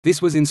This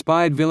was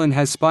inspired villain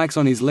has spikes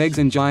on his legs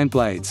and giant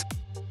blades.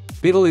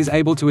 Bitil is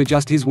able to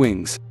adjust his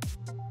wings.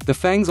 The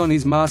fangs on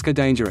his mask are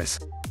dangerous.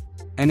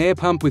 An air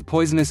pump with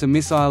poisonous a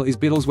missile is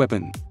Bitil's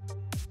weapon.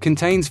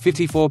 Contains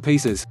 54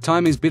 pieces.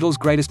 Time is Bitil's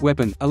greatest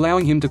weapon,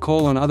 allowing him to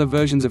call on other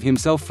versions of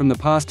himself from the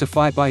past to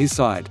fight by his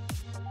side.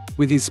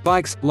 With his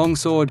spikes, long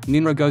sword,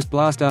 Nynrah ghost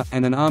blaster,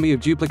 and an army of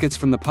duplicates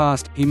from the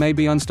past, he may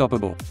be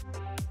unstoppable.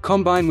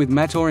 Combine with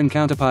Matoran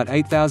counterpart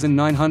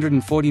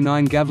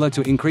 8949 Gavla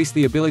to increase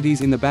the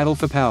abilities in the battle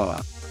for power.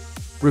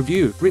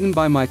 Review, written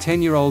by my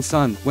 10-year-old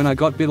son. When I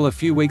got Bitil a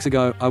few weeks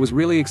ago, I was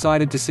really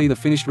excited to see the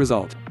finished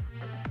result.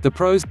 The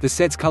pros: the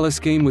set's color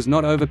scheme was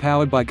not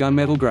overpowered by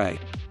gunmetal gray.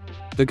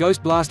 The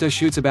ghost blaster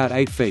shoots about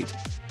 8 feet.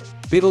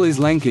 Bitil is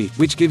lanky,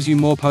 which gives you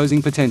more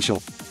posing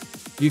potential.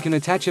 You can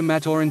attach a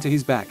Matoran to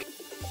his back.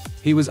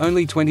 He was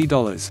only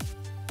 $20.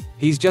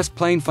 He's just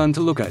plain fun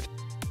to look at.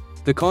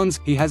 The cons: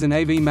 he has an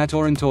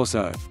Av-Matoran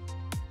torso.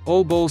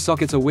 All ball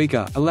sockets are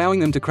weaker, allowing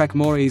them to crack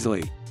more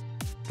easily.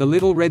 The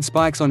little red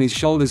spikes on his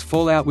shoulders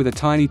fall out with a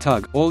tiny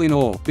tug. All in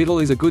all,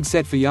 Bitil is a good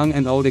set for young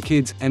and older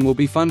kids, and will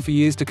be fun for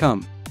years to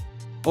come.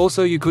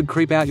 Also, you could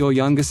creep out your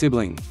younger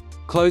sibling.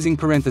 Closing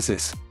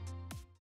parenthesis.